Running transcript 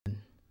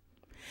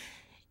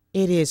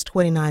It is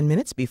 29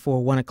 minutes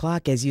before 1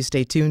 o'clock as you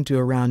stay tuned to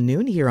Around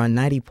Noon here on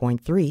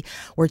 90.3,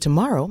 where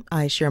tomorrow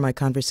I share my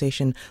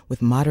conversation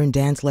with modern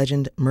dance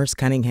legend Merce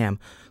Cunningham,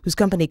 whose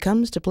company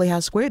comes to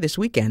Playhouse Square this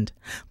weekend.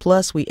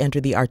 Plus, we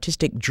enter the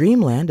artistic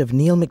dreamland of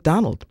Neil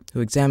MacDonald,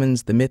 who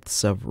examines the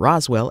myths of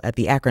Roswell at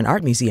the Akron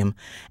Art Museum.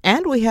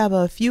 And we have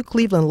a few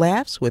Cleveland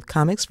laughs with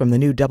comics from the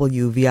new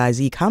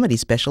WVIZ comedy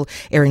special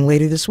airing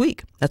later this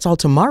week. That's all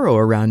tomorrow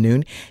around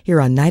noon here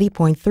on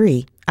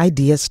 90.3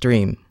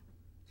 Ideastream.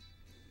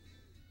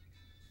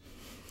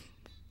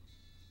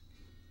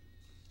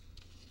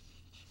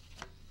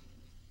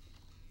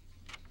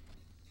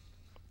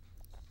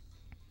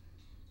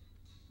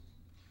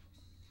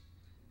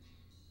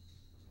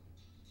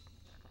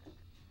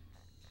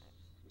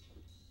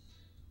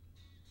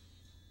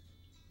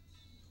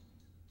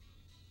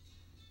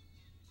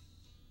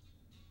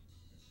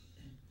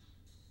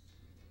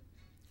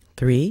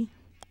 Three,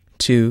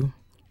 two,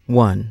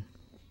 one.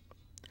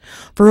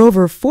 For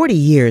over 40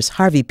 years,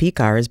 Harvey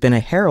Pekar has been a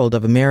herald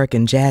of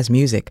American jazz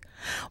music.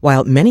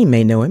 While many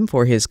may know him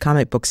for his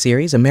comic book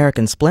series,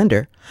 American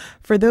Splendor,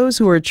 for those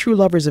who are true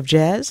lovers of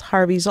jazz,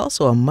 Harvey's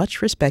also a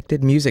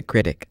much-respected music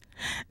critic.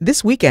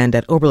 This weekend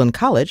at Oberlin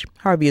College,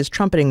 Harvey is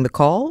trumpeting the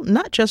call,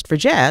 not just for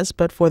jazz,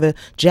 but for the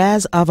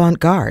jazz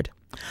avant-garde.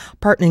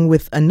 Partnering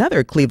with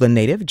another Cleveland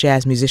native,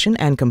 jazz musician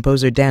and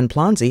composer Dan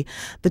Plonzi,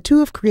 the two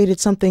have created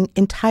something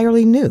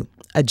entirely new,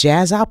 a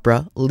jazz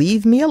opera,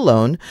 Leave Me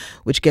Alone,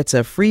 which gets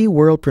a free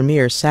world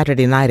premiere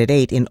Saturday night at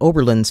 8 in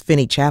Oberlin's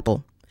Finney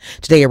Chapel.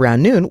 Today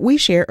around noon, we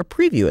share a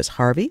preview as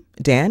Harvey,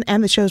 Dan,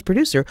 and the show's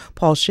producer,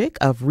 Paul Schick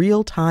of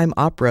Real Time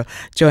Opera,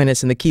 join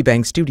us in the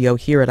KeyBank studio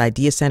here at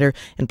Idea Center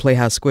in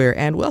Playhouse Square.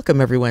 And welcome,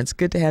 everyone. It's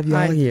good to have you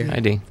all here. Hi,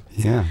 Dee.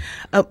 Yeah.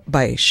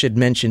 I should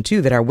mention,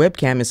 too, that our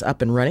webcam is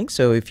up and running,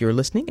 so if you're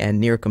listening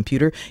and near a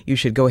computer, you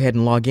should go ahead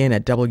and log in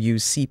at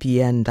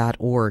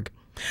WCPN.org.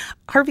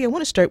 Harvey, I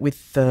want to start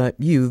with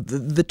you.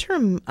 The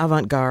term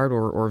avant-garde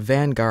or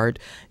vanguard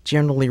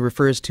generally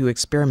refers to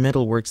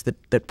experimental works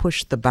that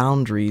push the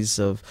boundaries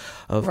of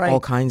Right. all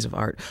kinds of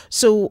art.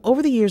 So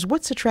over the years,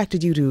 what's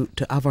attracted you to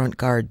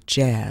avant-garde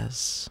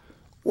jazz?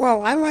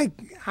 Well, I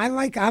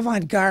like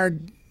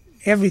avant-garde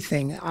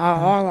everything,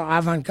 all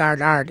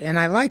avant-garde art, and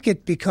I like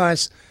it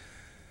because,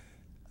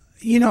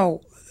 maybe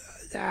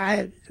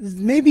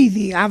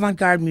the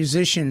avant-garde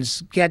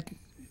musicians get,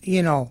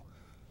 the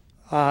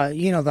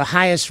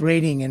highest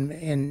rating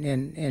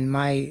in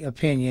my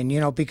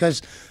opinion,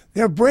 because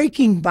they're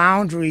breaking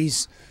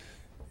boundaries,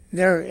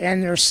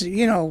 they're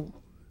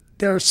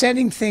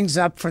setting things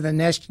up for the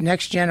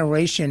next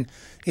generation.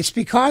 It's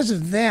because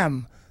of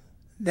them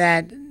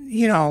that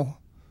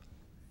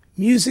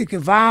music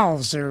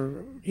evolves,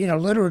 or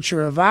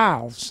literature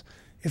evolves.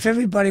 If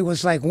everybody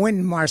was like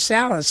Wynton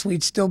Marsalis,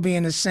 we'd still be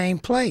in the same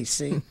place.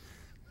 See?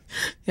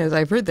 Yes,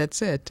 I've heard that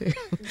said too.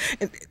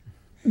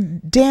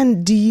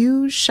 Dan, do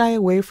you shy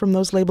away from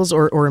those labels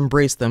or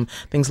embrace them?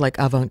 Things like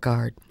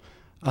avant-garde.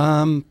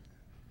 I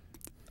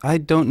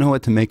don't know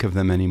what to make of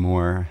them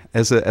anymore.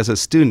 As a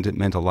student, it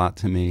meant a lot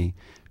to me,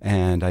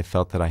 and I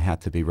felt that I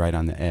had to be right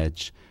on the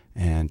edge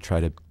and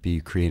try to be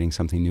creating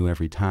something new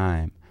every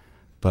time.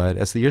 But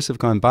as the years have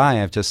gone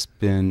by, I've just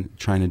been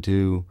trying to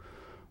do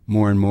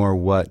more and more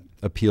what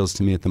appeals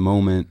to me at the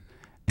moment,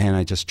 and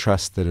I just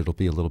trust that it'll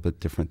be a little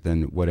bit different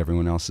than what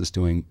everyone else is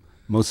doing,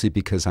 mostly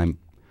because I'm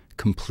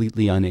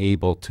completely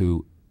unable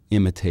to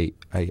imitate.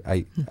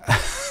 I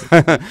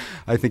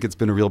think it's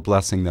been a real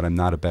blessing that I'm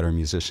not a better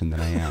musician than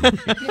I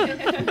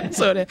am.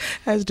 So it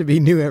has to be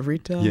new every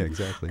time. Yeah,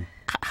 exactly.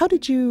 How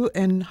did you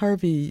and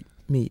Harvey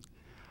meet?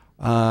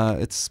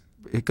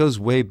 It goes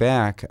way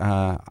back.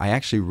 I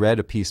actually read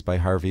a piece by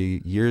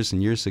Harvey years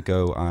and years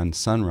ago on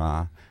Sun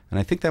Ra, and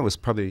I think that was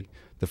probably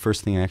the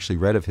first thing I actually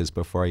read of his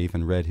before I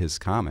even read his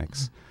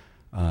comics.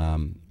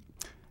 And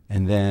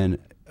then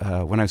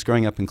when I was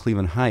growing up in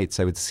Cleveland Heights,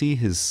 I would see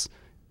his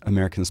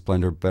American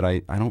Splendor, but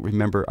I don't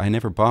remember. I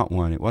never bought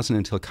one. It wasn't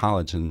until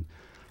college, and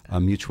a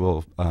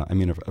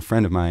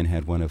friend of mine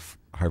had one of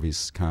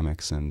Harvey's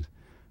comics, and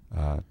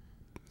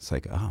it's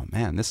like, oh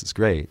man, this is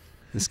great.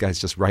 This guy's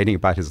just writing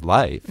about his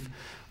life.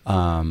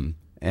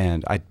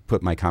 And I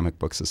put my comic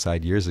books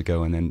aside years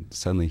ago, and then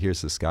suddenly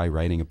here's this guy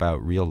writing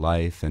about real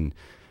life, and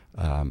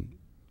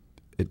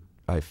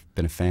I've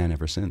been a fan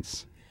ever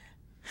since.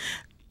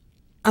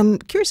 I'm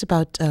curious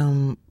about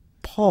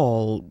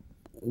Paul.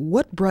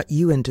 What brought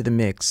you into the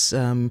mix?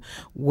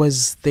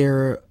 Was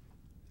there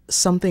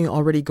something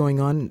already going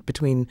on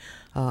between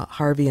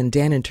Harvey and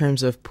Dan in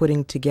terms of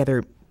putting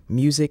together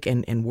music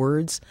and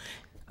words?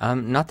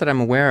 Not that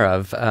I'm aware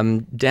of.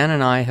 Dan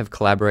and I have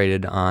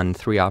collaborated on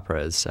 3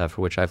 operas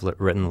for which I've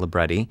written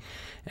libretti,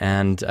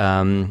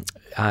 and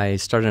I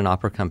started an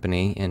opera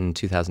company in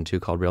 2002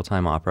 called Real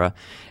Time Opera,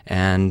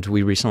 and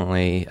we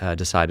recently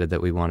decided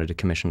that we wanted to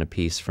commission a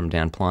piece from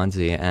Dan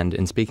Plonzi, and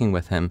in speaking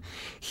with him,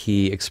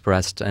 he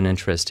expressed an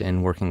interest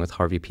in working with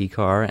Harvey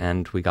Pekar,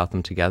 and we got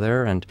them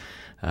together, and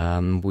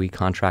we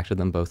contracted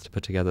them both to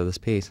put together this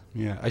piece.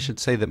 Yeah, I should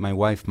say that my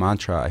wife,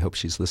 Mantra, I hope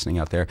she's listening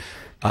out there,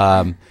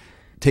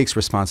 takes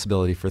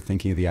responsibility for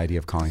thinking of the idea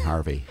of calling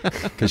Harvey,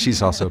 because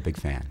she's also a big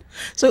fan.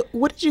 So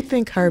what did you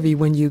think, Harvey,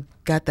 when you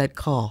got that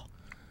call?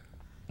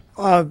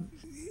 I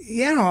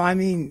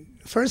mean,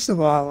 first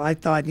of all, I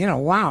thought,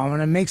 wow, I'm going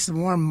to make some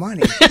more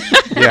money.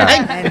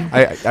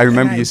 Yeah, I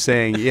remember you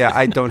saying,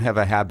 I don't have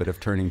a habit of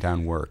turning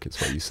down work, is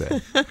what you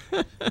said.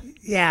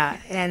 Yeah,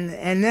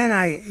 and then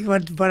I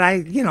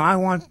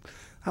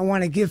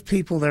want to give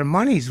people their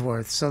money's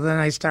worth. So then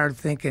I started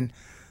thinking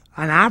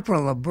an opera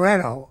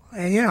libretto,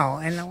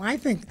 and I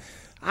think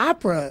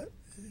opera,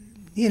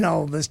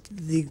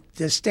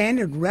 the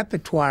standard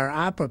repertoire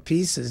opera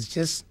pieces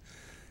just,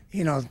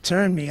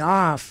 turned me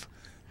off.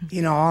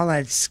 All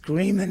that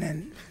screaming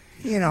and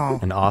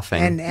and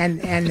offing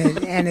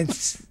and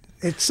it's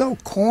so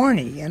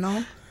corny.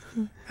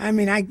 I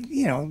mean,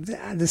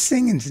 the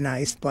singing's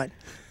nice, but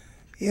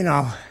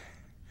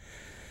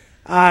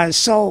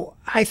so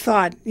I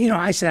thought,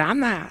 I said, I'm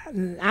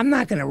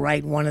not going to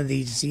write one of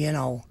these,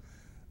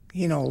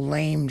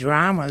 lame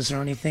dramas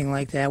or anything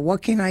like that.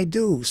 What can I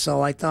do?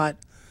 So I thought,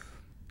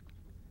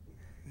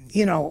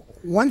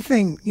 one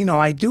thing,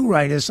 I do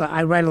write is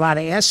I write a lot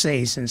of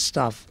essays and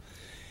stuff.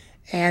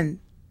 And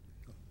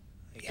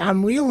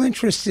I'm real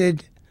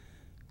interested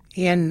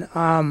in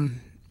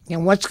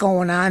what's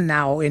going on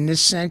now in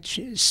this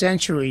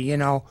century,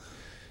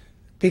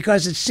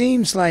 because it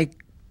seems like,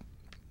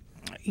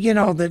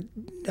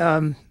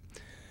 that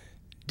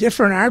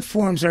different art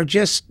forms are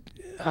just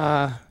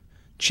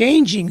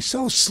changing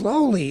so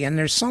slowly, and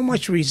there's so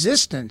much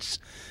resistance.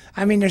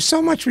 I mean, there's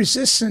so much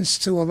resistance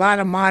to a lot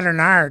of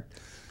modern art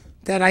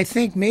that I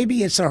think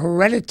maybe it's a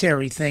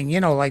hereditary thing,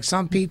 like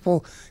some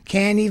people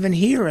can't even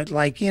hear it.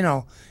 Like,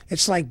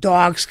 it's like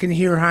dogs can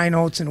hear high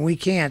notes and we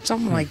can't,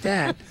 something like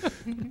that.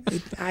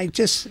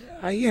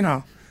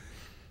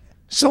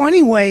 So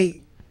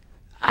anyway,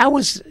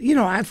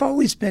 I've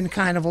always been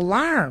kind of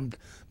alarmed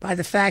by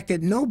the fact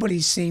that nobody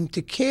seemed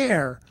to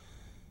care,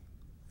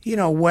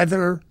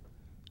 whether,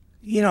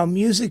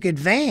 music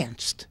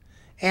advanced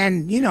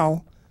and,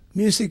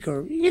 music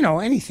or,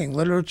 anything,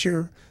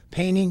 literature,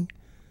 painting.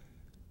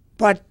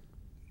 But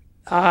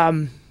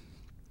in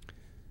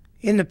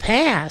the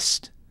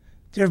past,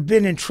 there have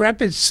been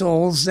intrepid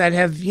souls that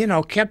have,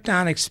 kept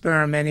on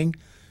experimenting,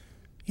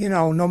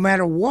 no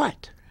matter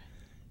what,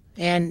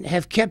 and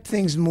have kept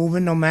things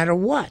moving no matter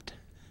what.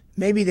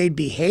 Maybe they'd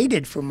be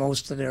hated for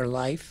most of their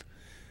life,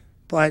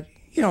 but,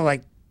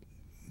 like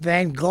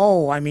Van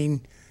Gogh, I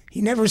mean,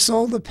 he never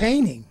sold a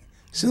painting.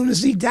 As soon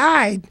as he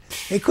died,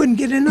 they couldn't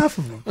get enough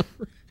of him.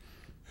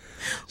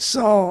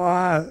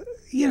 So,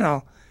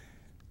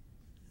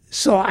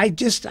 So I've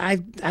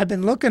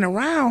been looking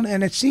around,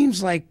 and it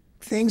seems like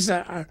things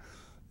that are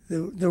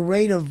the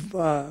rate of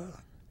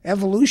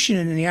evolution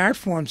in the art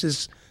forms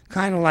is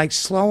kind of like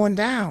slowing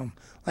down.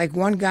 Like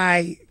one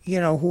guy,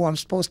 who I'm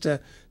supposed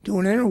to do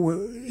an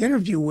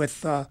interview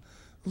with a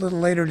little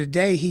later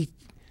today, he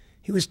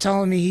was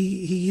telling me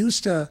he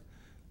used to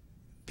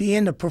be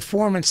into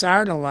performance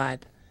art a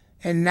lot,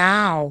 and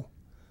now,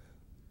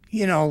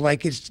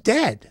 like it's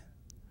dead,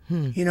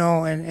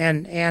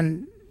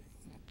 and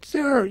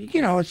there,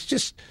 it's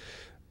just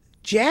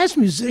jazz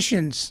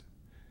musicians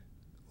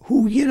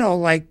who,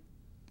 like,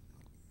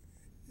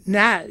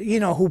 not,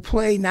 who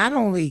play not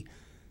only,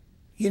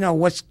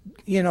 what's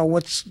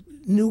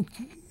new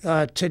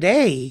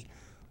today,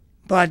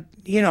 but,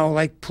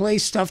 like play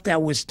stuff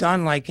that was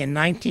done like in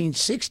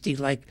 1960,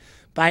 like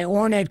by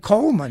Ornette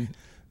Coleman.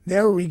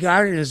 They're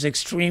regarded as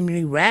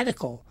extremely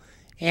radical.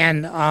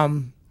 And,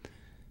 a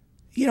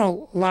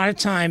lot of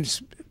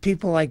times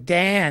people like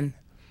Dan,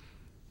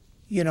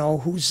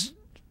 who's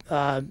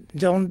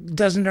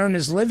doesn't earn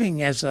his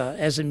living as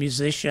a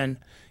musician.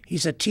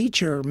 He's a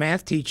teacher,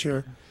 math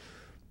teacher.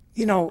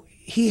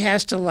 He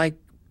has to like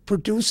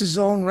produce his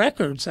own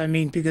records. I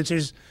mean,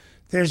 because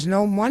there's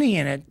no money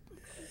in it.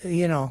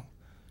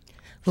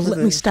 Well, let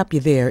me stop you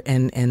there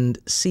and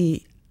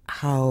see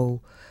how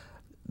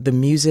the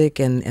music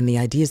and the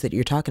ideas that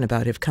you're talking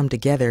about have come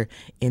together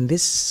in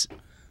this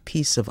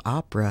piece of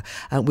opera.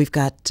 We've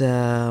got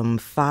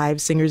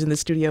 5 singers in the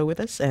studio with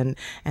us, and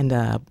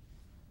I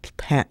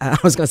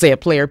was going to say a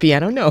player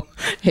piano. No,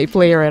 a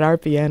player at our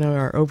piano,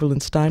 our Oberlin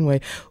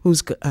Steinway,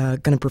 who's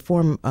going to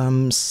perform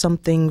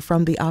something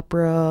from the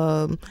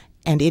opera,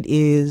 and it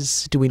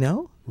is, do we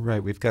know?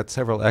 Right, we've got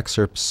several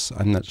excerpts.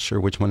 I'm not sure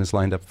which one is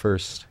lined up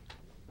first.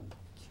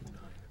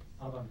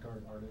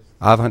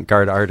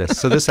 Avant-garde artist.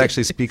 So this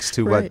actually speaks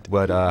to Right.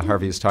 what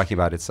Harvey is talking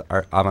about. It's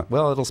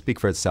well, it'll speak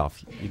for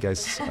itself. You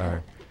guys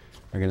are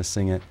going to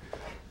sing it.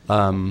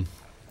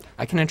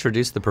 I can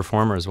introduce the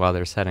performers while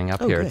they're setting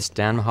up here. good. It's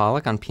Dan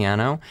Mahalik on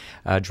piano,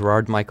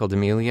 Gerard Michael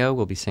D'Amelio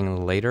will be singing a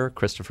little later,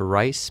 Christopher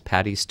Rice,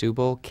 Patty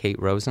Stubel, Kate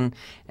Rosen,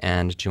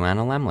 and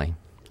Joanna Lemley.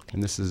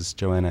 And this is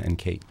Joanna and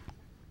Kate.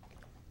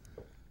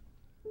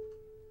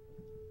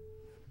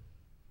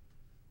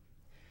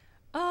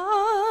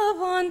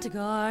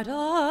 Avant-garde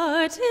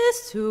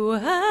artists who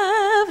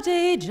have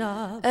day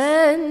jobs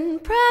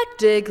and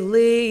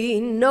practically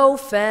no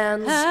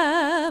fans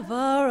have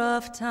a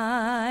rough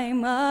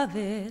time of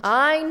it.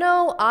 I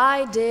know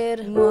I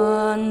did.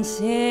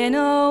 Once in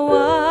a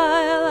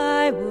while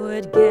I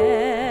would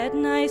get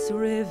nice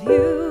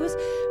reviews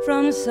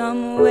from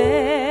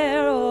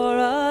somewhere or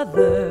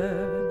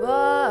other,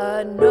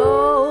 but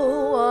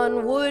no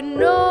one would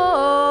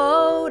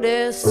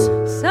notice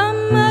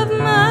some of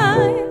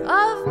my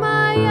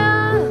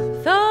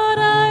thought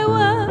I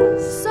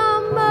was.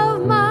 Some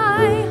of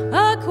my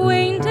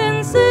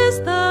acquaintances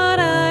thought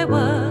I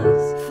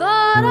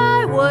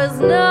was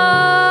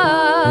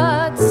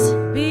nuts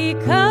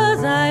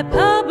because I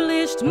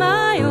published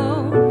my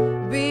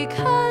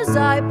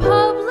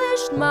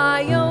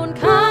own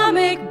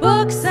comic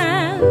books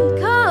and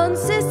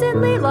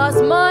consistently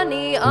lost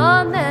money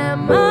on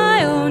them.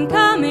 My own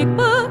comic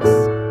books.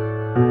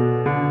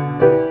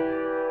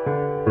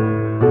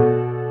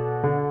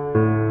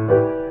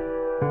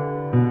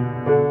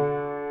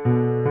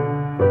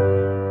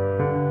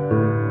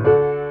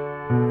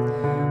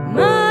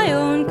 My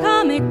own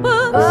comic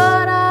books.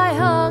 But I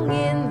hung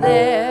in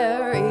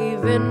there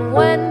even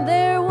when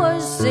there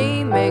was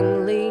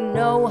seemingly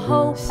no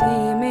hope.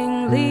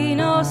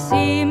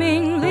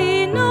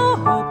 Seemingly no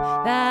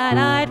hope that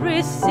I'd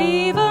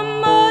receive a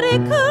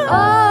modicum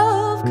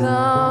of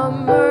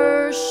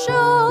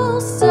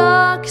commercial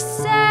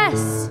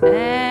success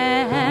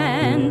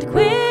and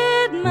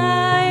quit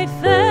my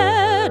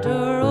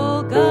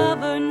federal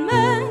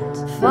government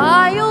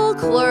file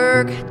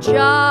clerk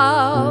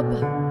job.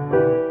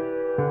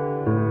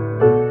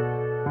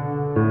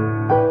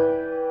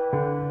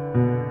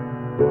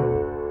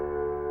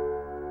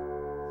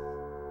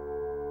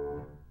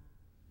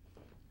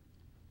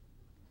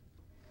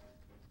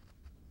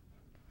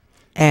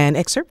 An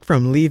excerpt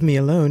from Leave Me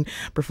Alone,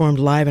 performed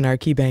live in our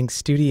KeyBank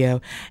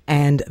studio.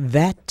 And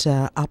that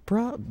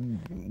opera,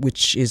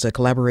 which is a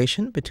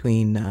collaboration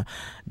between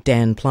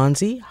Dan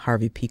Plonsey,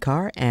 Harvey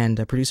Pekar,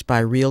 and produced by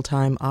Real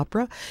Time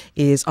Opera,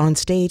 is on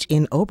stage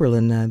in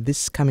Oberlin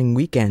this coming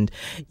weekend.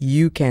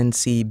 You can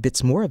see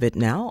bits more of it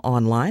now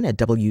online at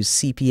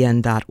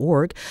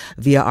WCPN.org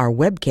via our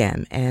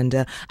webcam.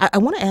 And I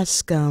want to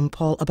ask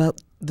Paul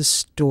about the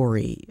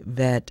story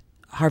that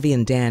Harvey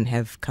and Dan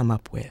have come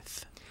up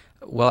with.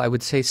 Well, I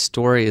would say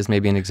story is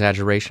maybe an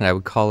exaggeration. I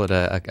would call it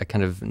a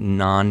kind of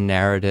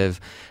non-narrative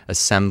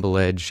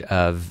assemblage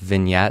of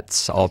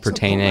vignettes, all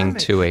pertaining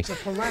to a... It's a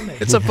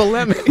polemic. It's a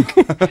polemic.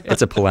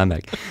 It's a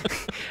polemic.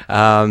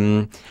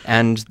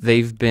 And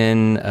they've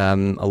been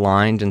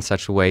aligned in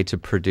such a way to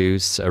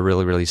produce a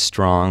really, really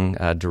strong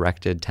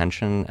directed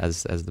tension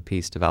as the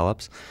piece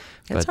develops.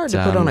 It's hard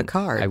to put on a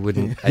card. I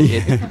wouldn't...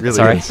 It really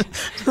sorry.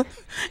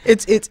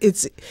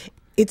 is.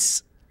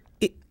 It's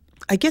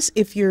I guess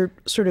if you're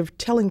sort of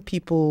telling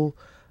people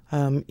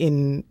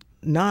in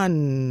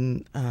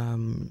non-technical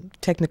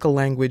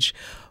language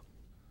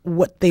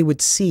what they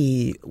would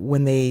see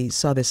when they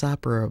saw this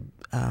opera,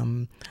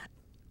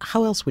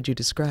 how else would you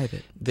describe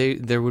it?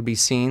 There would be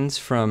scenes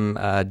from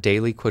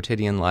daily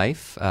quotidian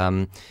life,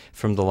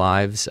 from the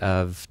lives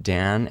of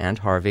Dan and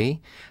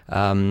Harvey,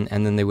 and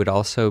then they would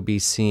also be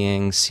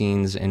seeing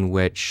scenes in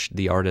which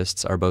the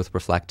artists are both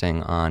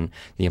reflecting on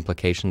the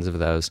implications of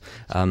those.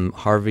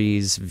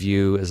 Harvey's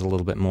view is a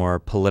little bit more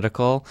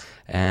political,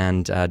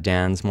 and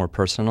Dan's more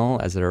personal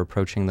as they're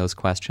approaching those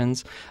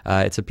questions.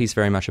 It's a piece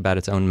very much about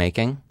its own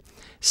making.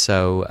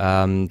 So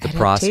the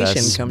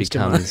process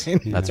becomes.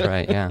 That's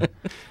right. Yeah.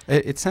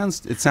 It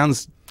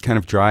sounds kind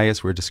of dry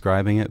as we're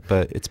describing it,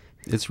 but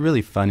it's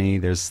really funny.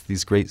 There's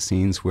these great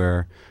scenes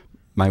where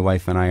my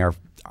wife and I are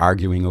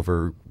arguing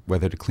over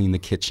whether to clean the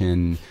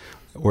kitchen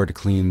or to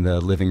clean the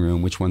living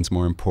room, which one's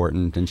more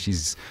important, and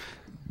she's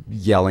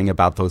yelling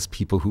about those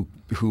people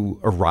who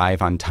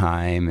arrive on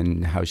time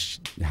and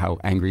how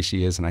angry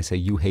she is, and I say,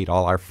 you hate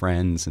all our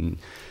friends, and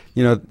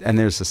and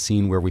there's a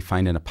scene where we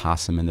find an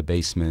opossum in the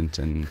basement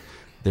and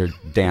they're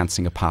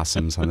dancing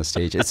opossums on the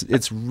stage.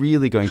 It's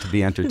really going to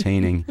be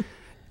entertaining,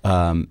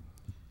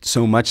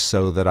 so much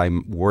so that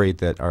I'm worried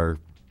that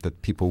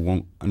people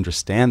won't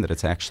understand that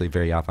it's actually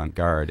very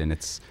avant-garde in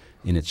its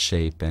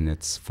shape and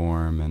its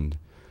form and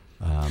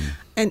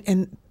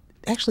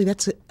actually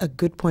that's a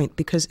good point,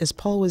 because as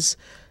Paul was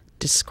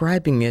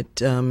describing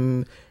it,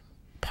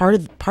 part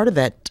of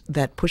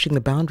that pushing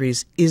the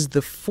boundaries is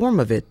the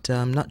form of it,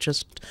 not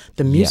just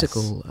the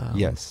musical.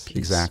 Yes, piece.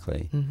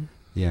 Exactly. Mm-hmm.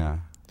 Yeah.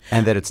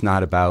 And that it's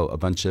not about a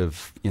bunch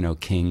of,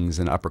 kings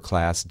and upper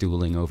class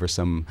dueling over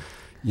some,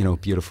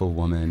 beautiful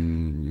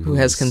woman who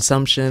has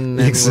consumption.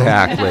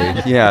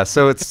 Exactly. Yeah.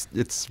 So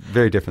it's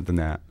very different than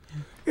that.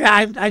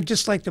 Yeah, I'd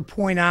just like to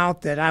point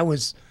out that I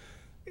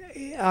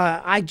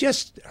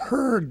just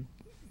heard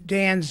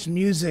Dan's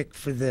music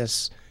for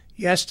this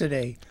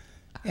yesterday,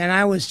 and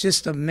I was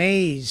just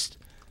amazed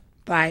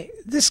by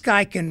this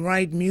guy can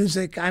write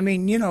music. I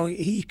mean,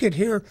 he could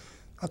hear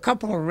a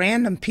couple of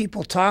random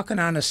people talking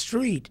on the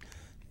street,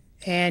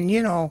 and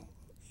you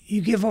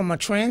give him a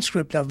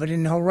transcript of it,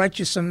 and he'll write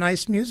you some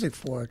nice music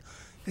for it.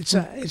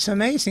 It's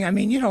amazing. I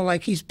mean,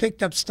 like he's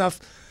picked up stuff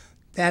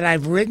that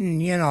I've written,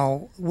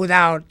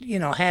 without,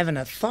 having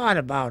a thought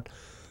about,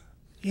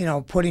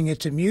 putting it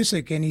to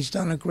music, and he's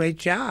done a great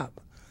job.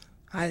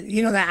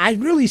 That I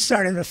really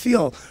started to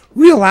feel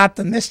real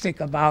optimistic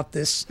about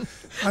this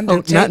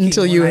undertaking. Not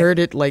until you heard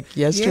it like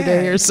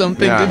yesterday or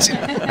something. Yeah. Did you?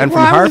 And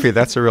from Harvey,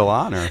 that's a real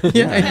honor.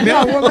 Yeah, I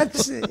know. Well,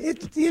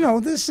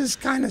 this is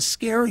kind of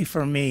scary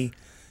for me.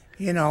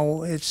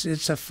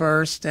 It's a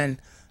first,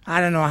 and I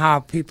don't know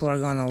how people are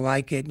going to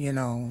like it.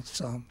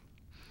 So.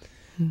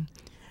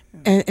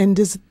 And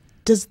does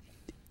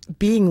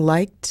being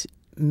liked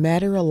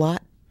matter a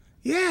lot?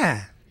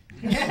 Yeah.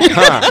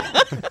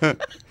 If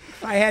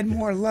I had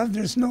more love,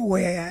 there's no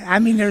way.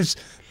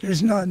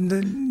 There's no,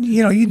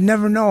 you'd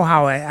never know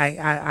how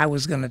I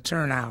was going to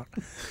turn out.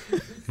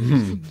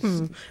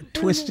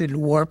 Twisted,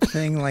 warped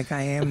thing like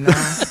I am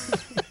now.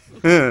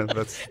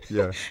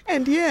 Yeah.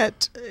 And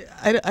yet,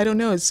 I don't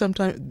know.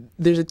 Sometimes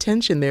there's a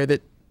tension there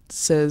that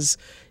says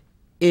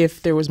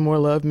if there was more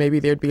love, maybe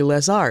there'd be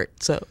less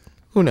art. So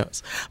who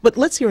knows? But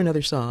let's hear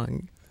another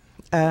song.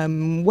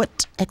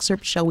 What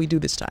excerpt shall we do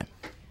this time?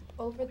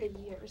 Over the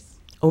Years.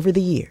 Over the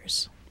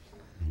Years.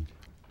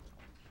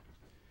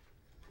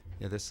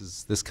 Yeah,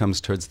 this comes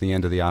towards the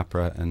end of the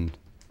opera, and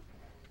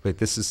wait,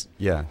 this is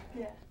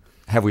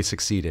Have we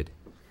succeeded?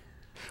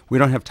 We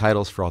don't have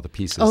titles for all the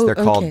pieces. They're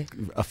called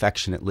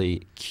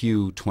affectionately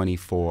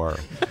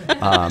Q24.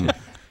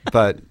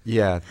 But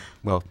yeah,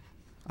 well,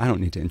 I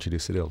don't need to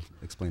introduce it; it'll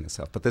explain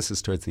itself. But this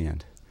is towards the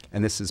end,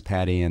 and this is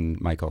Patty and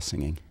Michael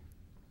singing.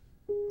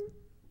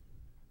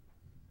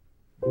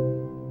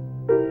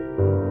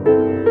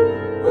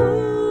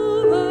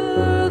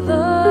 Over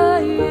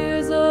the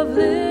years of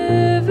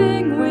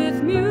living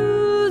with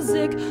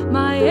music,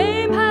 my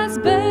aim has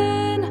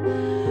been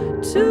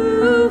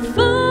to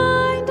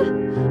find,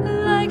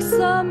 like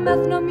some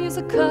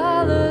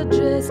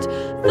ethnomusicologist,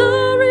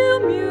 the real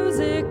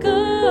music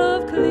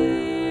of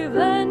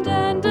Cleveland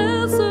and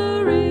El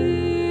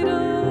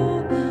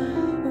Cerrito.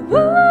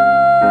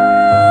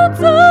 Worlds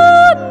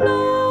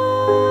unknown.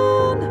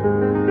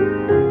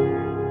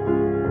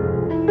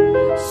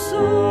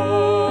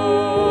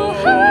 So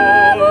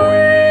have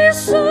we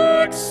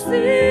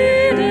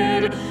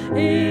succeeded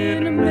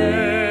in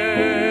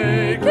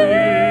making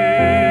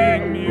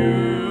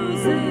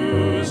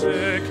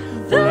music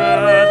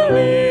that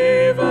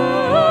leave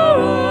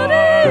our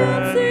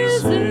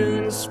audiences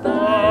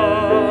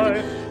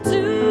inspired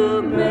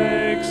to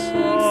make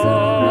some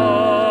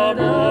art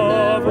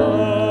of their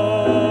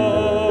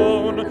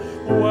own?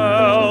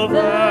 Well,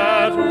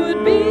 that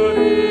would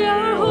be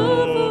our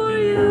hope for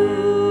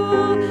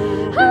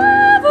you.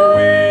 Have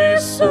we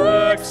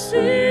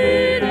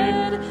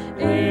succeeded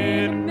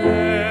in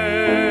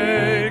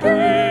making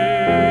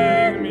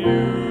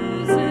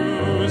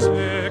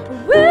music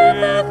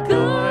without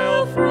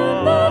guile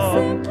from the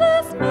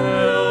simplest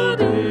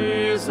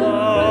melodies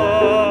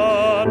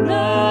are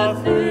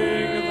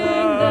nothing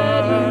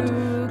that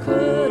you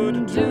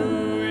couldn't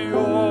do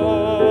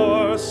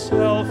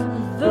yourself,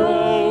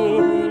 though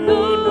who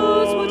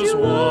knows what you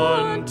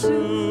want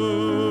to.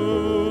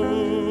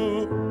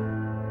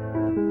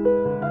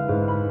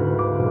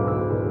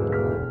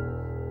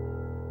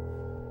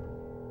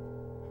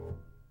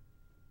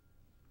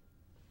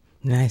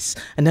 Nice.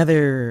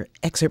 Another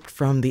excerpt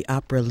from the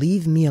opera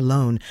Leave Me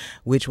Alone,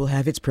 which will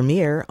have its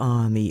premiere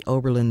on the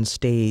Oberlin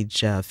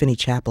stage, Finney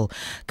Chapel,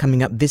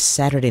 coming up this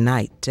Saturday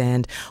night.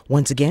 And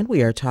once again,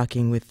 we are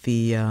talking with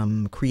the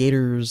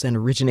creators and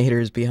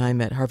originators behind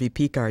that. Harvey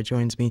Pekar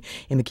joins me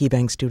in the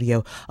KeyBank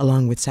studio,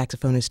 along with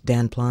saxophonist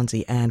Dan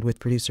Plonzi and with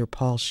producer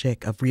Paul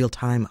Schick of Real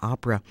Time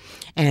Opera.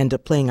 And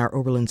playing our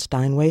Oberlin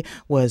Steinway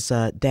was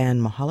Dan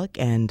Mahalik,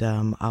 and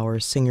our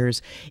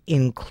singers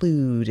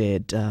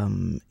included,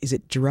 is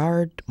it Gerard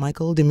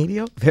Michael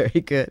D'Amelio?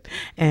 Very good.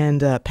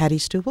 And Patty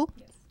Stubble.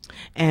 Yes.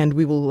 And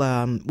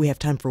we have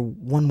time for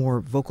one more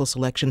vocal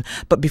selection.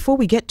 But before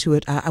we get to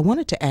it, I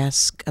wanted to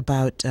ask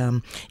about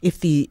if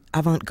the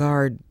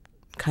avant-garde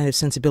kind of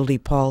sensibility,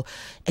 Paul,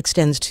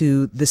 extends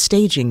to the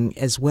staging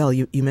as well.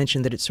 You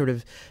mentioned that it's sort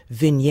of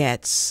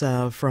vignettes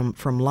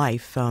from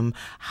life.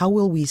 How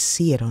will we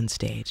see it on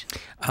stage?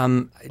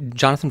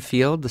 Jonathan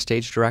Field, the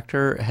stage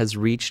director, has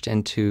reached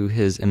into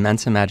his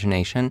immense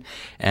imagination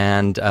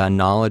and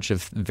knowledge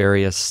of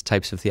various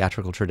types of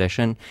theatrical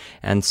tradition.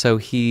 And so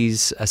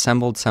he's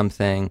assembled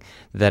something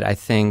that I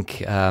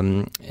think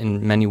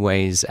in many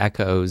ways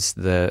echoes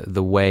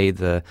the way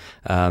the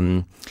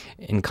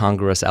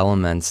incongruous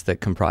elements that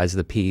comprise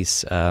the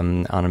piece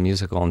on a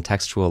musical and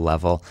textual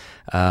level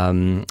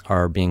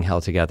are being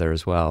held together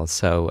as well.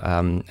 So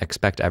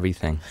expect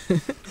everything.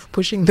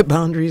 Pushing the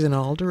boundaries in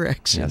all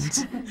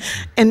directions. Yes.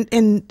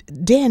 And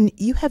Dan,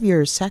 you have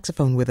your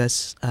saxophone with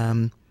us,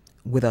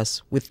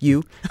 with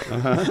you,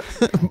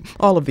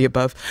 all of the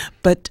above.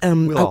 But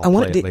we'll all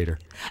play it later.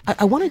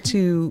 I wanted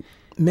to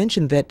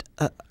mention that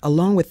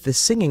along with the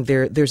singing,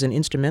 there's an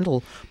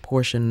instrumental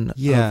portion of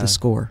the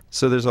score.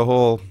 So there's a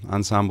whole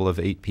ensemble of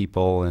 8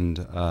 people,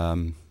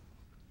 and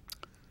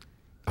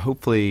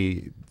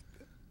hopefully,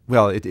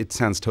 well, it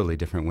sounds totally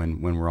different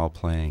when we're all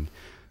playing.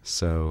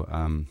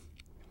 So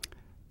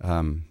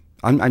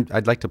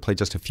I'd like to play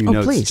just a few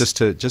notes, please.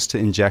 just to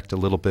inject a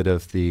little bit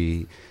of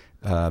the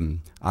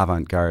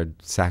avant-garde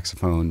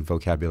saxophone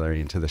vocabulary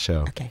into the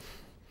show. Okay.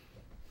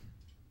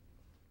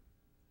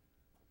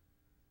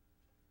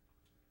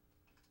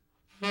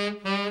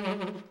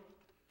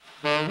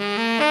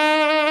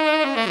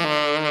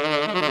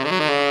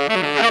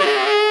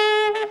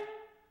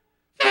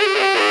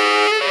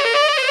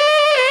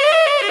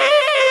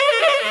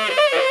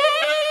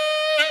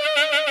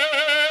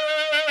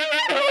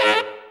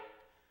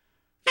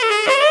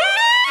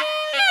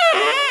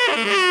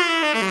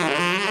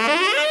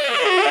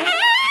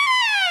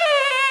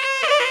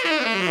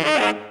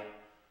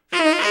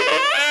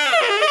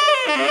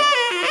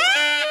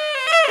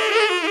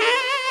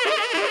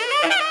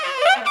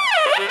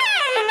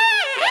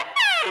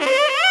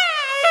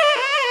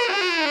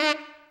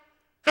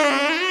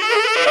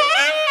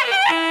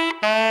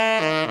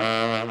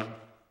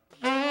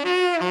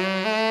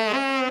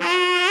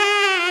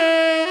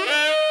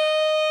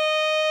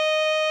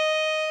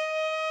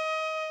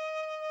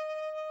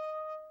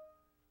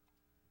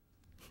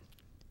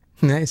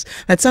 Nice.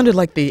 That sounded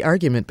like the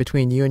argument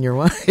between you and your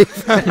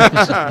wife.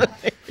 Yeah,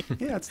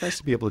 it's nice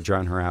to be able to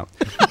drown her out.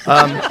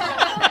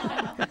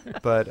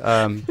 But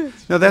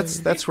no,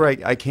 that's where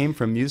I came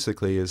from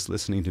musically, is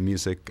listening to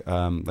music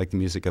like the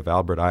music of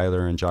Albert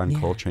Ayler and John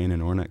Coltrane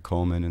and Ornette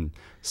Coleman and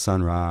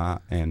Sun Ra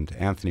and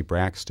Anthony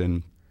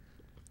Braxton.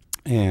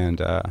 And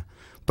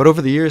but over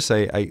the years,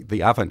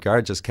 the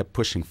avant-garde just kept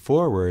pushing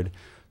forward,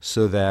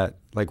 so that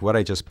like what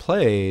I just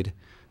played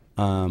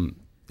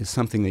is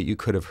something that you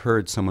could have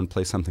heard someone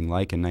play something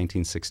like in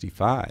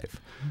 1965.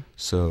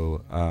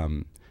 So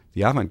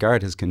the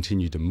avant-garde has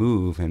continued to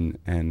move,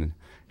 and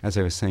as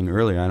I was saying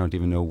earlier, I don't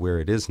even know where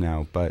it is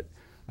now, but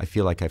I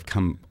feel like I've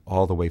come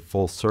all the way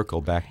full circle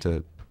back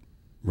to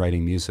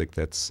writing music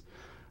that's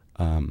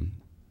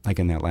like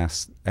in that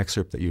last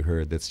excerpt that you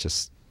heard, that's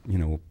just,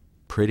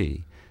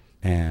 pretty.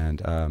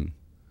 And I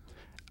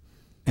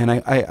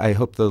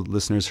hope the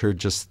listeners heard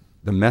just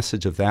the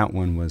message of that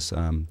one was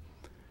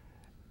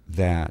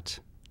that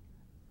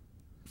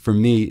for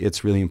me,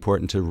 it's really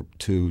important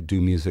to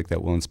do music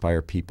that will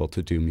inspire people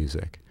to do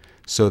music.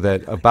 So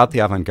that about the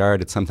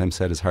avant-garde, it's sometimes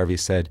said, as Harvey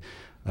said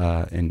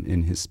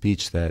in his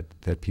speech, that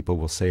people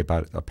will say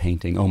about a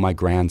painting, "Oh, my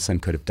grandson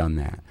could have done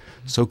that."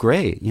 So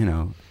great,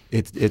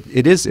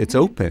 it's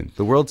open.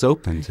 The world's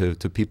open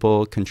to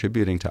people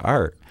contributing to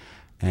art.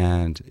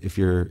 And if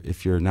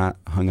you're not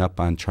hung up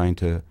on trying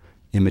to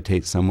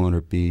imitate someone or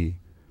be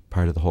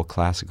part of the whole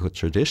classical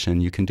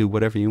tradition, you can do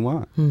whatever you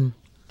want.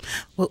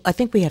 Well, I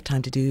think we have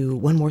time to do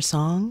one more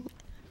song.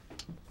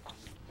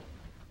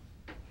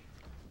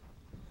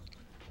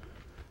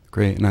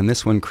 Great. And on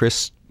this one,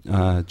 Chris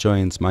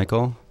joins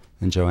Michael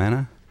and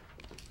Joanna.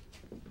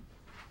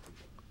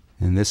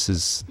 And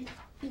this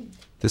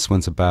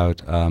one's about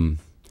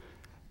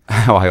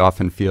how I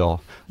often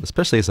feel,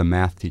 especially as a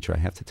math teacher. I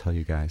have to tell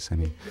you guys. I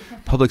mean,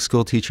 public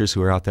school teachers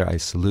who are out there, I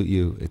salute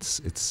you.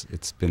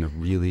 It's been a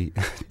really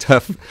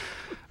tough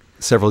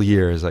several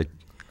years.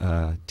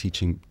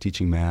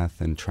 Teaching math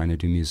and trying to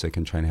do music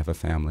and trying to have a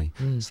family.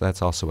 So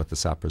that's also what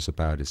this opera's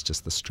about, is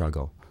just the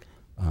struggle.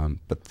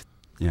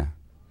 Yeah,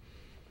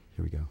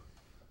 here we go.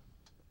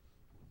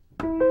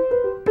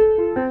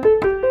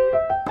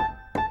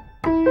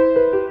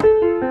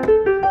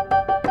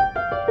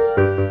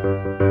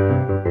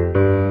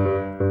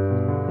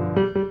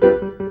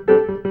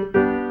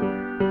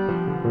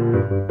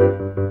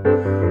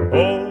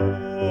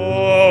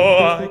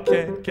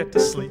 Get to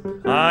sleep.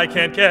 I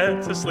can't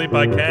get to sleep.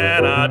 I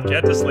cannot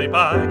get to sleep.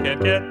 I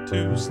can't get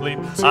to sleep.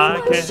 I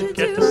can't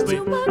get to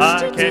sleep.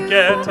 I can't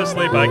get to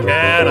sleep. I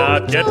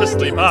cannot get to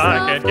sleep.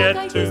 I can't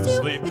get to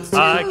sleep.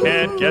 I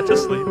can't get to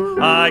sleep.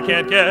 I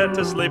can't get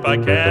to sleep. I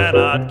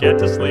cannot get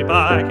to sleep.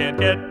 I can't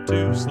get to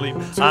sleep.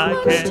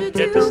 I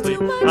can't get to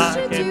sleep. I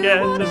can't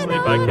get to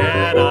sleep. I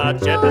cannot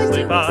get to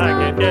sleep.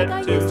 I can't get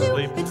to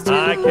sleep.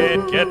 I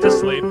can't get to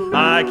sleep.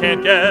 I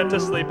can't get to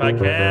sleep. I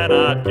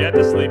cannot get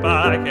to sleep.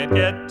 I can't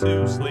get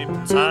to sleep.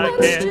 I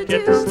can't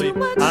get to sleep.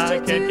 I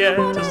can't get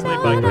to sleep.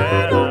 I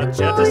cannot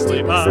get to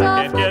sleep.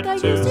 I can't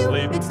get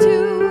to sleep.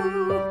 I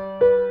can't get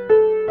to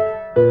sleep.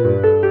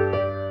 I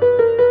can't get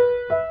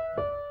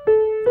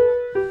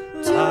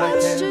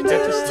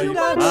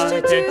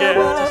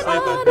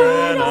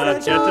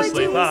to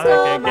sleep. I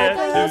cannot get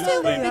to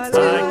sleep.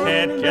 I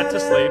can't get to sleep. I can't get to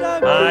sleep.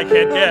 I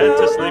can't get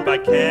to sleep. I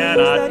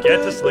cannot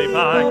get to sleep.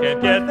 I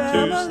can't get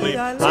to sleep.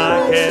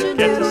 I can't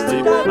get to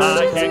sleep.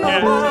 I can't get to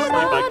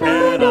sleep. I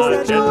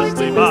cannot get to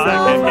sleep.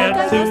 I can't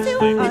get to sleep.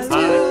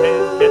 I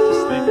can't get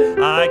to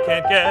sleep. I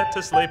can't get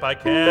to sleep. I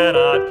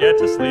cannot get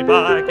to sleep.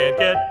 I can't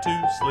get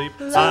to sleep.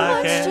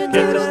 I can't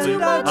get to sleep. I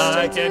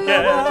can't get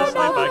to sleep.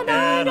 I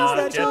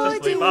cannot get to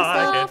sleep.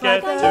 I can't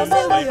get to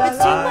sleep.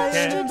 I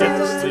can't get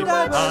to sleep.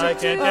 I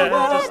can't get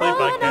to sleep.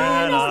 I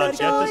cannot get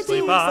to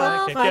sleep.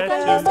 I can't get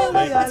to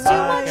sleep.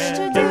 I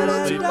can't get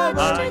to sleep.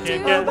 I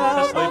can't get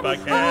to sleep. I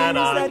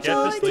cannot get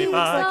to sleep.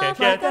 I can't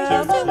get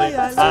to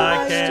sleep.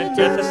 I can't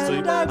get to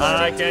sleep.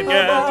 I can't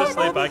get to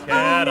sleep. I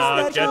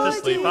cannot get to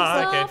sleep.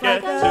 I can't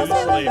get to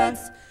sleep.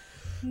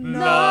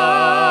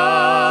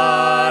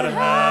 not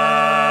happy.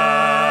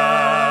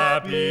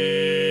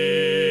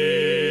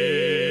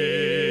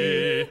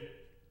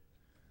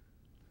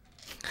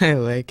 I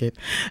like it.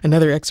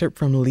 Another excerpt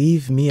from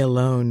 "Leave Me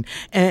Alone,"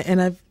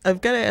 and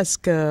I've got to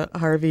ask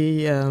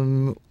Harvey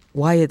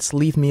why it's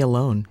 "Leave Me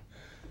Alone."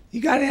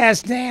 You got to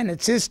ask Dan.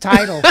 It's his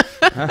title.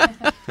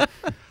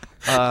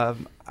 I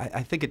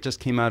think it just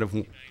came out of.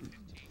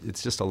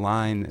 It's just a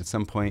line at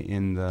some point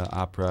in the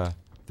opera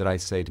that I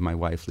say to my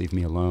wife, "Leave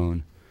me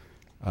alone."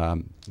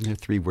 They're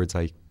 3 words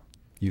I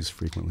use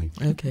frequently.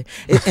 Okay,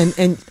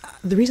 and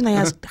the reason I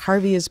asked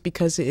Harvey is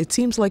because it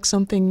seems like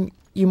something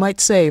you might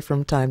say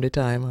from time to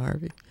time,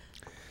 Harvey.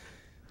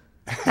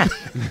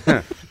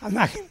 I'm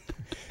not.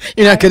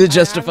 You're not going to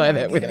justify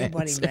that with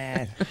anybody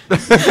mad.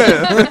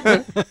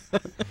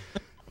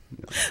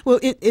 Well,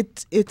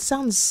 it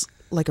sounds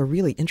like a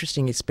really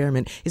interesting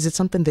experiment. Is it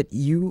something that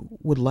you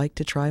would like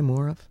to try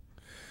more of?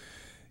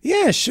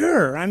 Yeah,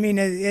 sure. I mean,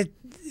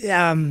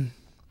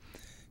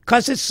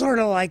 because it's sort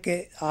of like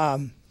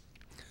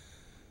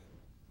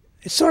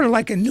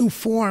a new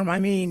form. I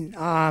mean,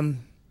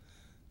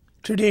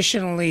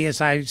 traditionally, as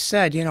I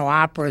said,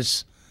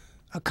 opera's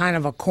a kind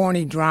of a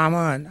corny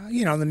drama, and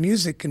the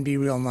music can be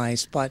real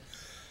nice, but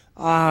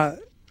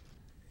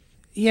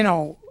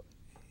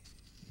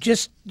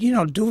just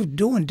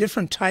doing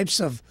different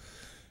types of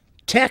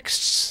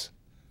texts,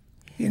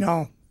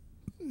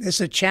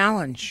 it's a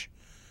challenge,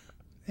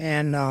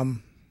 and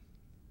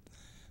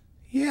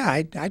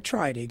I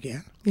tried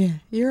again. Yeah,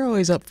 you're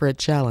always up for a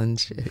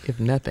challenge,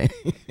 if nothing.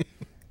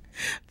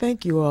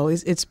 Thank you all.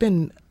 It's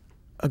been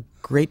a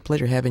great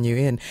pleasure having you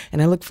in,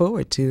 and I look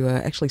forward to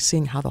actually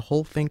seeing how the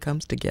whole thing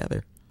comes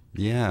together.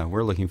 Yeah,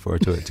 we're looking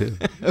forward to it too.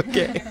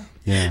 Okay.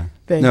 Yeah.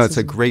 Thanks. No, it's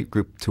a great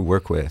group to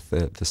work with.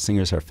 The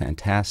singers are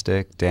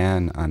fantastic.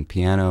 Dan on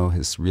piano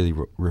has really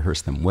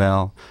rehearsed them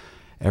well.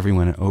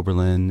 Everyone at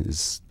Oberlin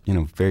is,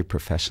 very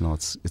professional.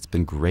 It's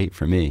been great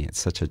for me. It's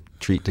such a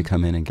treat to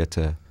come in and get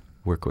to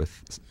work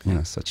with,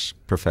 such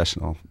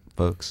professional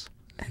folks.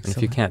 And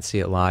if you can't see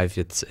it live,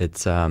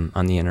 it's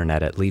on the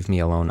internet at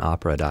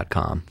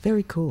leavemealoneopera.com.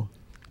 Very cool.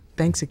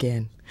 Thanks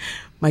again.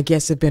 My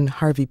guests have been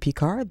Harvey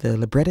Pekar, the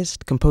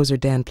librettist, composer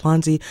Dan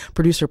Plonzi,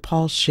 producer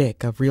Paul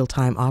Schick of Real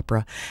Time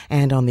Opera,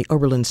 and on the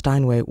Oberlin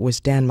Steinway was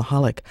Dan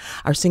Mahalik.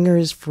 Our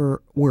singers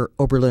were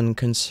Oberlin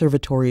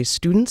Conservatory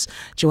students,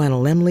 Joanna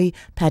Lemley,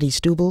 Patty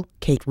Stubel,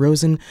 Kate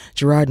Rosen,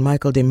 Gerard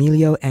Michael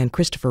D'Amelio, and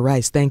Christopher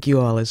Rice. Thank you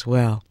all as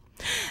well.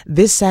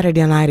 This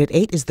Saturday night at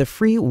 8 is the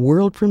free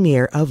world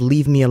premiere of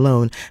Leave Me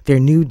Alone, their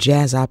new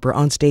jazz opera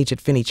on stage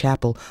at Finney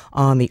Chapel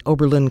on the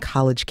Oberlin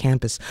College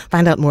campus.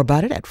 Find out more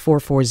about it at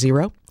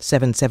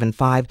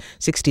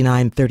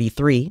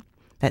 440-775-6933.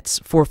 That's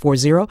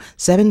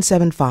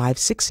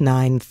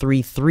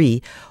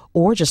 440-775-6933.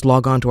 Or just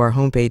log on to our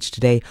homepage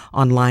today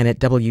online at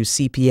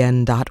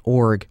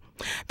WCPN.org.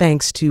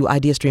 Thanks to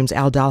Ideastream's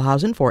Al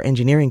Dahlhausen for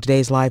engineering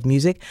today's live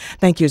music.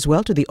 Thank you as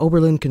well to the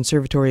Oberlin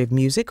Conservatory of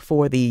Music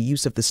for the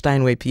use of the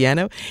Steinway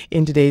piano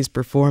in today's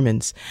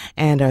performance.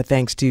 And our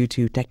thanks to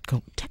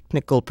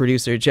technical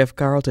producer Jeff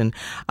Carlton.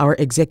 Our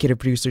executive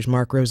producers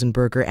Mark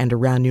Rosenberger and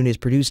Around Noon is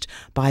produced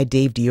by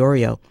Dave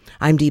Diorio.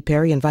 I'm Dee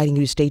Perry, inviting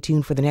you to stay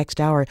tuned for the next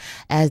hour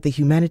as the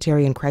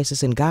humanitarian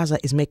crisis in Gaza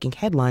is making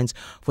headlines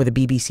for the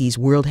BBC's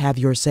World Have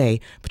Your Say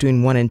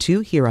between 1 and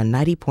 2 here on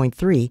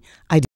 90.3 Idea.